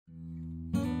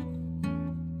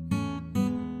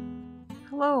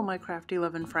Hello my crafty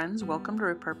loving friends, welcome to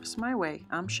Repurpose My Way.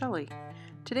 I'm Shelly.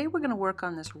 Today we're going to work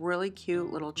on this really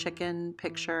cute little chicken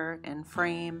picture and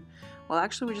frame. Well,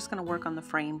 actually we're just going to work on the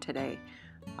frame today.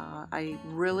 I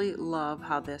really love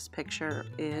how this picture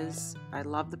is. I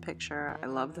love the picture, I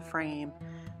love the frame,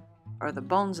 or the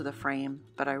bones of the frame,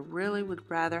 but I really would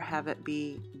rather have it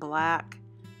be black,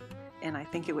 and I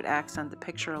think it would accent the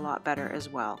picture a lot better as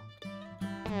well.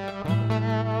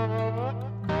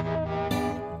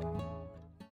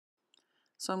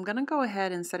 So I'm going to go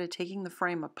ahead, instead of taking the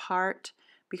frame apart,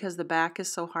 because the back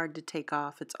is so hard to take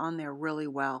off, it's on there really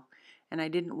well, and I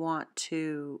didn't want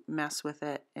to mess with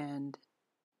it, and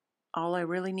all I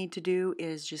really need to do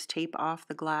is just tape off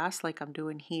the glass like I'm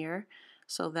doing here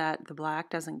so that the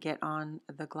black doesn't get on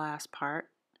the glass part.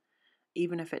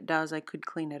 Even if it does, I could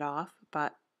clean it off,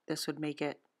 but this would make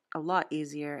it a lot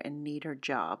easier and neater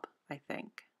job, I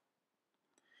think.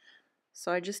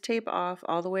 So I just tape off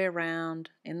all the way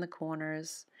around in the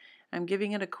corners. I'm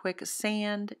giving it a quick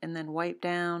sand and then wipe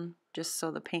down just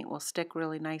so the paint will stick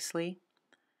really nicely.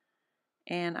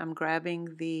 And I'm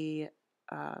grabbing the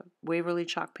Waverly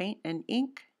chalk paint and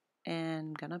ink and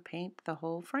I'm gonna paint the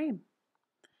whole frame.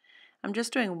 I'm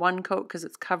just doing one coat because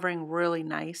it's covering really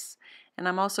nice, and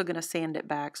I'm also going to sand it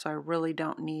back, so I really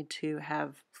don't need to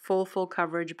have full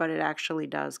coverage, but it actually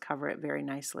does cover it very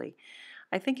nicely.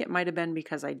 I think it might have been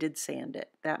because I did sand it.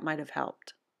 That might have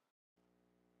helped.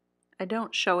 I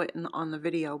don't show it on the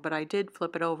video, but I did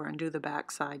flip it over and do the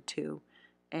back side too,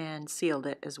 and sealed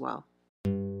it as well.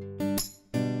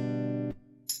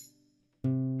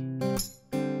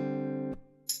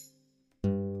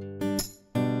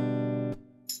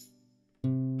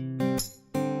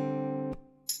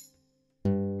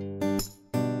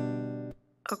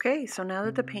 Okay, so now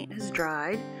that the paint has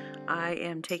dried, I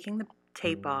am taking the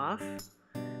tape off,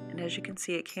 and as you can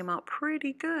see it came out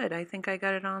pretty good. I think I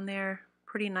got it on there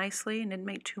pretty nicely and didn't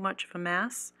make too much of a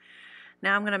mess.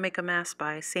 Now I'm going to make a mess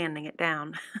by sanding it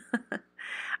down.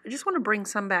 I just want to bring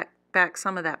back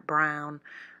some of that brown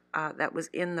that was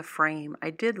in the frame. I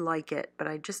did like it, but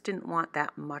I just didn't want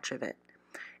that much of it.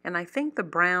 And I think the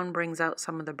brown brings out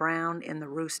some of the brown in the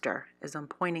rooster, as I'm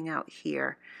pointing out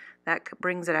here. That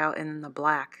brings it out, and the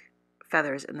black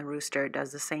feathers in the rooster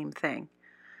does the same thing.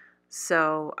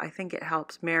 So I think it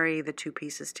helps marry the two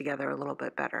pieces together a little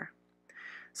bit better.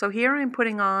 So here I'm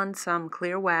putting on some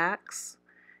clear wax,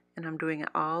 and I'm doing it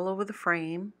all over the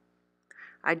frame.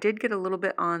 I did get a little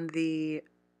bit on the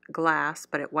glass,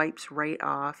 but it wipes right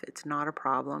off. It's not a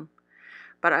problem.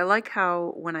 But I like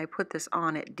how when I put this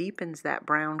on, it deepens that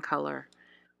brown color.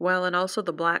 Well, and also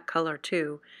the black color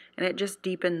too, and it just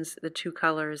deepens the two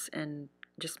colors and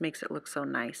just makes it look so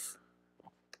nice.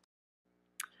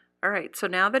 Alright, so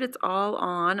now that it's all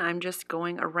on, I'm just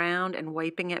going around and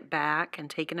wiping it back and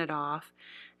taking it off,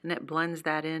 and it blends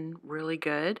that in really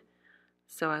good.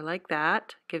 So I like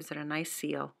that, gives it a nice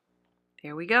seal.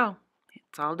 There we go,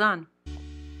 it's all done.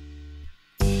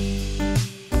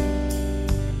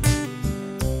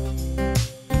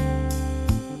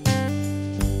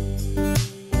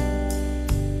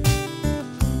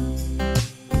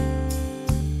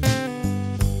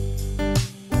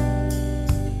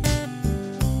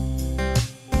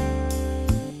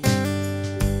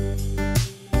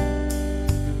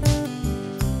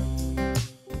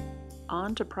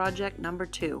 On to project number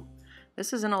 2.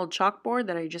 This is an old chalkboard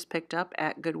that I just picked up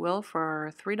at Goodwill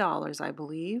for $3, I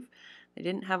believe. They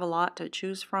didn't have a lot to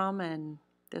choose from, and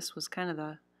this was kind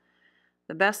of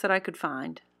the best that I could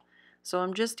find. So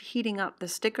I'm just heating up the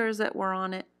stickers that were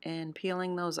on it and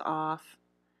peeling those off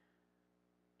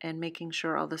and making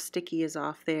sure all the sticky is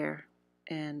off there.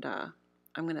 And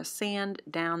I'm going to sand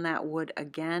down that wood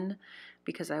again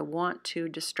because I want to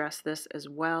distress this as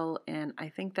well, and I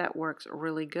think that works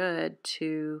really good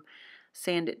to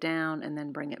sand it down and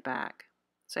then bring it back.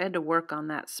 So I had to work on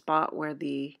that spot where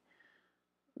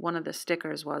one of the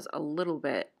stickers was a little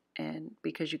bit, and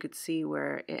because you could see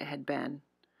where it had been.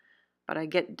 But I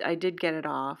did get it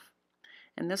off.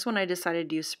 And this one I decided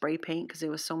to use spray paint because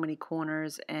there was so many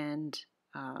corners and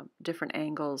different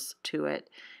angles to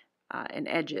it and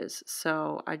edges.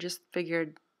 So I just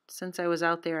figured, since I was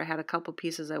out there, I had a couple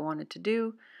pieces I wanted to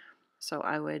do, so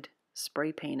I would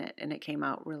spray paint it, and it came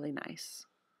out really nice.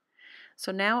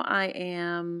 So now I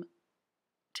am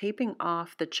taping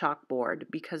off the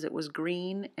chalkboard because it was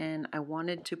green and I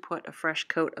wanted to put a fresh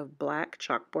coat of black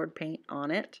chalkboard paint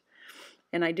on it,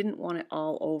 and I didn't want it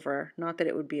all over. Not that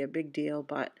it would be a big deal,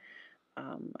 but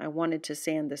I wanted to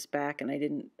sand this back, and I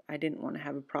didn't want to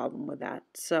have a problem with that.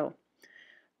 So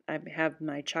I have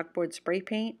my chalkboard spray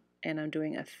paint, and I'm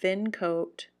doing a thin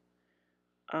coat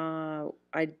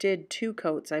I did 2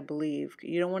 coats, I believe.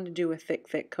 You don't want to do a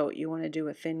thick coat. You want to do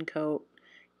a thin coat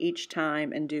each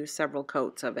time and do several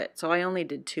coats of it. So I only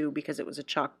did 2 because it was a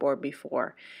chalkboard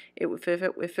before. If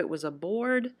it was a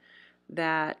board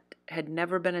that had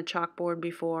never been a chalkboard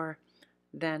before,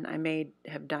 then I may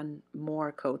have done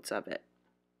more coats of it.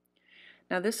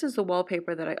 Now this is the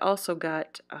wallpaper that I also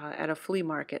got at a flea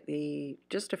market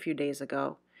just a few days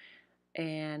ago,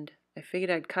 and I figured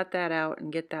I'd cut that out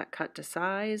and get that cut to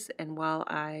size, and while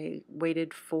I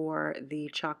waited for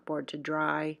the chalkboard to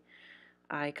dry,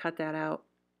 I cut that out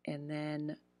and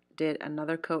then did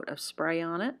another coat of spray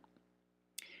on it.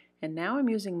 And now I'm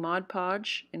using Mod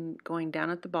Podge and going down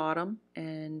at the bottom,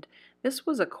 and this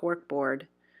was a cork board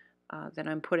that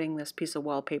I'm putting this piece of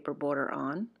wallpaper border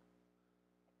on.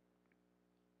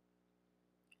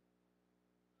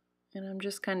 And I'm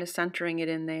just kind of centering it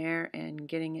in there and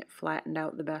getting it flattened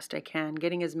out the best I can,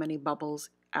 getting as many bubbles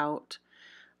out.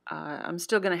 I'm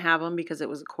still going to have them because it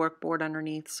was a cork board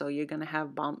underneath, so you're going to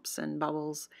have bumps and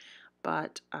bubbles,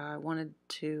 but I wanted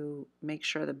to make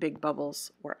sure the big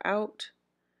bubbles were out.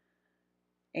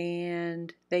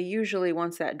 And they usually,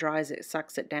 once that dries, it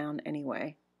sucks it down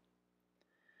anyway.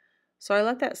 So I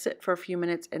let that sit for a few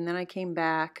minutes, and then I came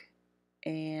back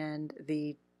and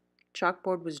the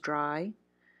chalkboard was dry,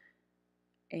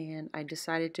 and I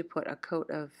decided to put a coat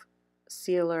of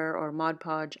sealer or Mod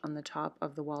Podge on the top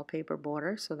of the wallpaper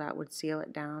border, so that would seal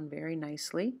it down very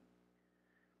nicely.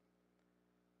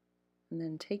 And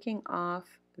then taking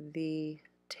off the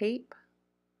tape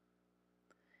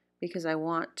because I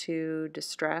want to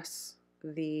distress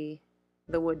the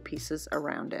wood pieces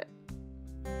around it.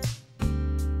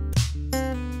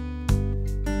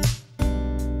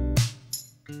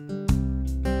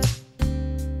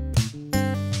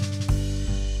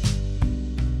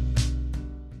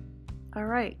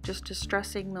 Alright, just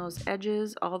distressing those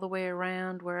edges all the way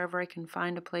around wherever I can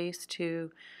find a place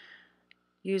to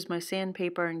use my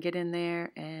sandpaper and get in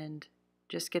there and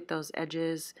just get those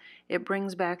edges. It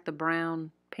brings back the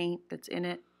brown paint that's in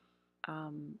it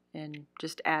and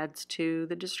just adds to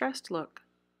the distressed look.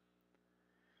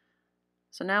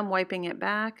 So now I'm wiping it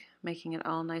back, making it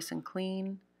all nice and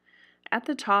clean. At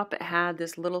the top it had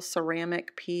this little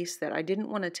ceramic piece that I didn't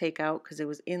want to take out because it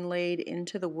was inlaid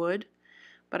into the wood,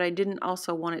 but I didn't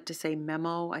also want it to say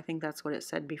memo. I think that's what it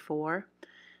said before.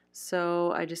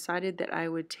 So I decided that I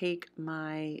would take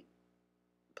my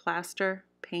plaster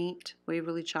paint,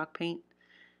 Waverly chalk paint,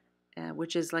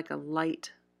 which is like a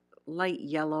light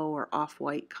yellow or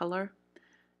off-white color,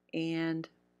 and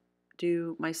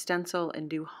do my stencil and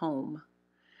do home.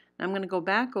 Now I'm going to go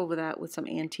back over that with some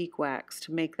antique wax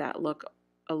to make that look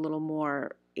a little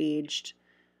more aged,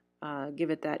 give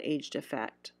it that aged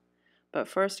effect. But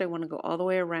first I want to go all the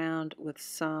way around with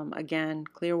some, again,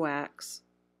 clear wax.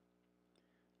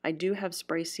 I do have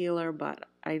spray sealer, but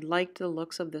I liked the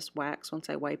looks of this wax once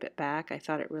I wipe it back. I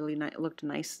thought it really looked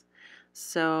nice.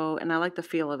 So, and I like the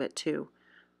feel of it too.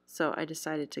 So I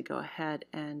decided to go ahead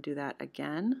and do that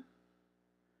again.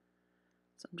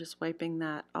 So I'm just wiping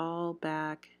that all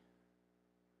back.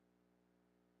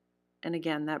 And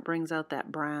again, that brings out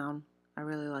that brown. I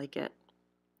really like it.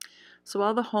 So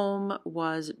while the home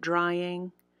was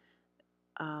drying,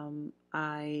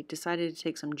 I decided to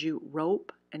take some jute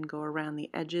rope and go around the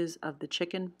edges of the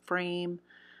chicken frame.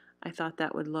 I thought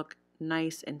that would look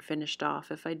nice and finished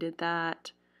off if I did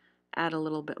that. Add a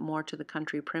little bit more to the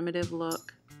country primitive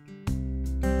look.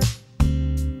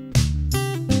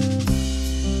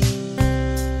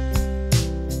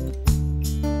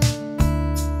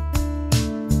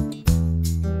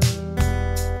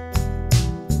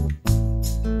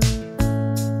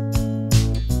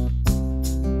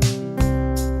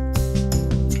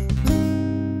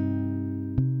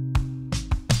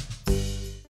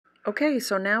 Okay,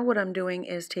 so now what I'm doing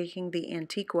is taking the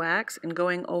antique wax and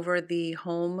going over the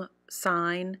home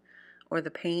sign or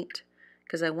the paint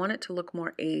because I want it to look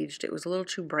more aged. It was a little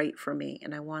too bright for me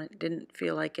and didn't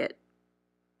feel like it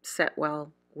set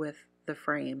well with the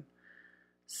frame.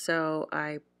 So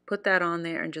I put that on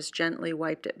there and just gently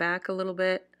wiped it back a little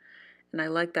bit, and I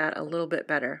like that a little bit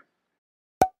better.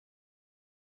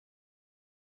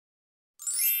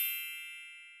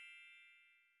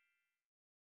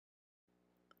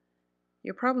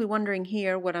 You're probably wondering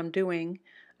here what I'm doing.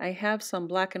 I have some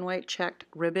black and white checked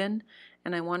ribbon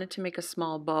and I wanted to make a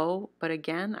small bow, but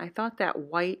again I thought that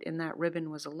white in that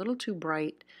ribbon was a little too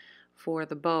bright for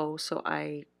the bow, so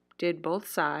I did both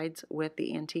sides with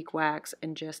the antique wax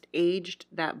and just aged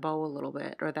that bow a little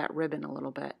bit, or that ribbon a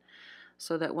little bit,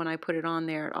 so that when I put it on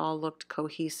there it all looked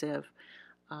cohesive.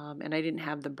 and I didn't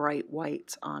have the bright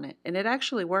whites on it. And it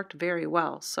actually worked very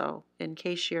well, so in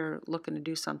case you're looking to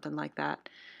do something like that,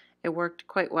 it worked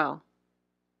quite well.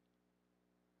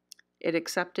 It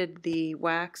accepted the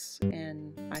wax,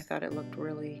 and I thought it looked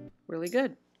really, really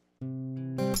good.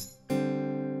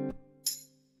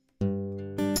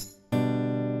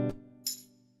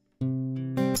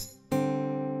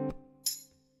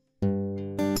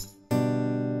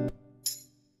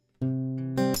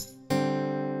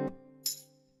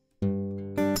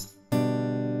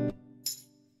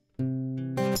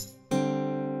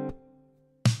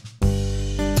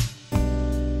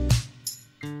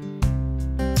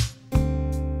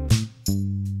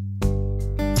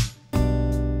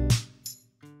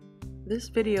 This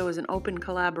video is an open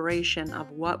collaboration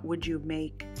of What Would You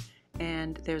Make,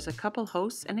 and there's a couple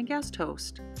hosts and a guest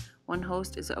host. One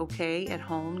host is Okay at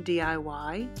Home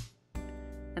DIY,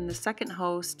 and the second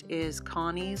host is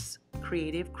Connie's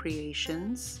Creative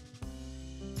Creations,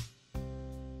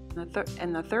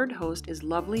 and the third host is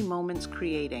Lovely Moments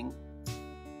Creating.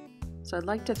 So I'd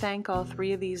like to thank all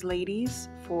three of these ladies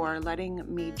for letting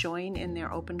me join in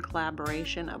their open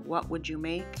collaboration of What Would You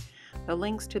Make. The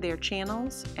links to their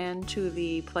channels and to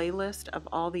the playlist of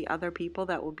all the other people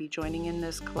that will be joining in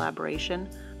this collaboration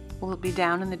will be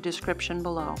down in the description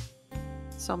below.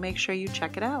 So make sure you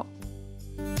check it out.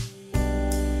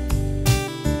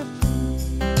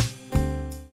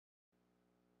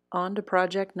 On to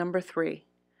project number 3.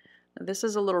 Now, this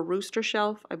is a little rooster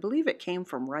shelf. I believe it came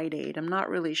from Rite Aid. I'm not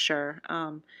really sure.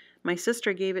 My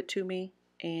sister gave it to me,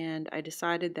 and I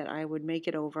decided that I would make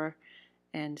it over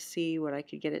and see what I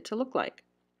could get it to look like.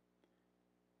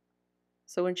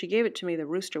 So when she gave it to me, the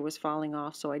rooster was falling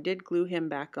off, so I did glue him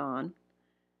back on.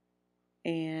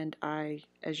 And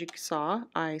as you saw,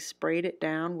 I sprayed it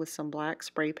down with some black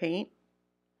spray paint.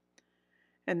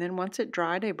 And then once it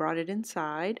dried, I brought it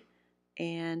inside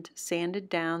and sanded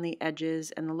down the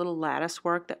edges and the little lattice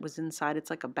work that was inside. It's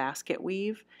like a basket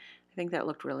weave. I think that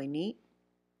looked really neat.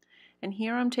 And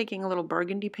here I'm taking a little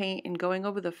burgundy paint and going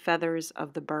over the feathers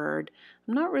of the bird.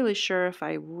 I'm not really sure if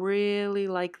I really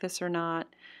like this or not.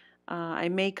 I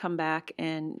may come back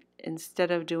and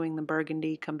instead of doing the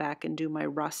burgundy, come back and do my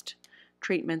rust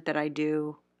treatment that I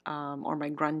do, or my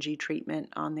grungy treatment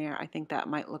on there. I think that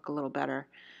might look a little better.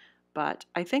 But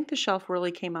I think the shelf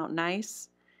really came out nice,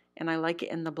 and I like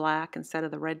it in the black instead of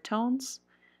the red tones.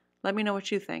 Let me know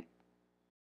what you think.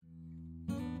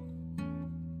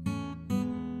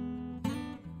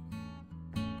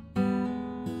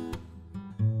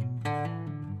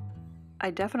 I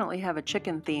definitely have a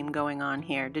chicken theme going on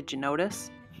here, did you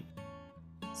notice?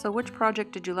 So which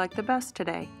project did you like the best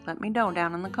today? Let me know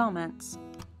down in the comments.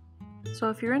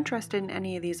 So if you're interested in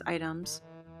any of these items,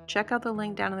 check out the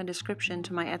link down in the description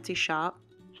to my Etsy shop,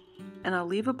 and I'll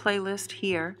leave a playlist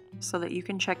here so that you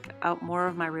can check out more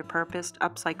of my repurposed,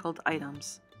 upcycled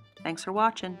items. Thanks for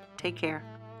watching. Take care.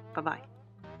 Bye-bye.